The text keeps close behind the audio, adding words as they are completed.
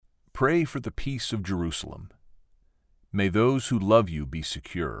Pray for the peace of Jerusalem. May those who love you be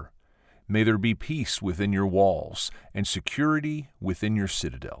secure. May there be peace within your walls and security within your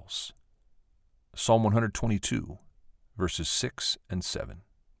citadels. Psalm 122, verses 6 and 7.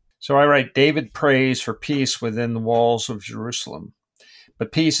 So I write, David prays for peace within the walls of Jerusalem,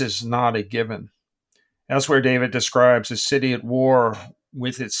 but peace is not a given. Elsewhere, David describes a city at war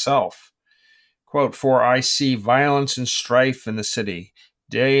with itself. Quote, "For I see violence and strife in the city.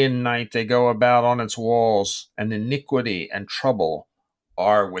 Day and night they go about on its walls, and iniquity and trouble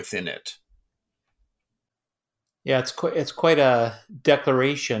are within it." Yeah, it's quite a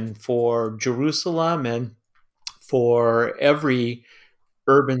declaration for Jerusalem and for every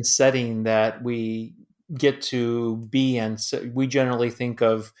urban setting that we get to be in. So we generally think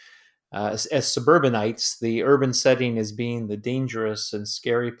of as suburbanites, the urban setting as being the dangerous and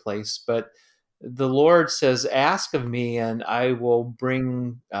scary place. But the Lord says, "Ask of me, and I will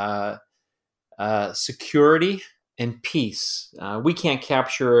bring security and peace." We can't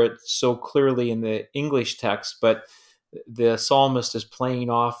capture it so clearly in the English text, but the psalmist is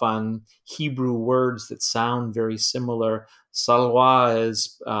playing off on Hebrew words that sound very similar. Salwa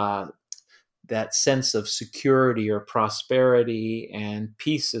is that sense of security or prosperity, and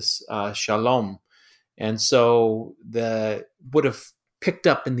peace is shalom. And so would have picked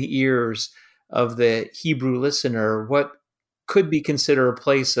up in the ears of the Hebrew listener what could be considered a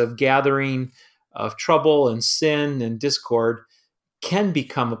place of gathering, of trouble and sin and discord, can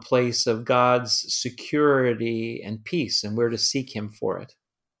become a place of God's security and peace, and we're to seek him for it.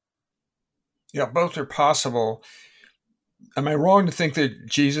 Yeah, both are possible. Am I wrong to think that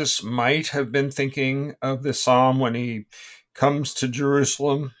Jesus might have been thinking of this psalm when he comes to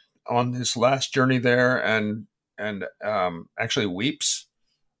Jerusalem on his last journey there and actually weeps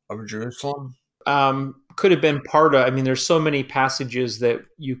over Jerusalem? Could have been part of, there's so many passages that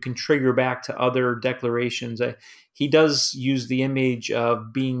you can trigger back to other declarations. He does use the image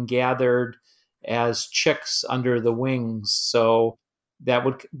of being gathered as chicks under the wings. So that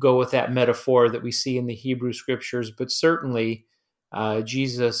would go with that metaphor that we see in the Hebrew scriptures. But certainly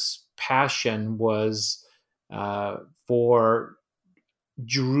Jesus' passion was for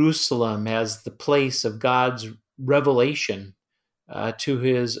Jerusalem as the place of God's revelation to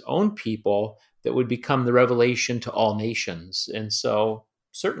his own people that would become the revelation to all nations. And so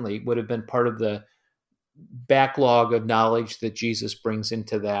certainly would have been part of the backlog of knowledge that Jesus brings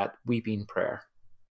into that weeping prayer.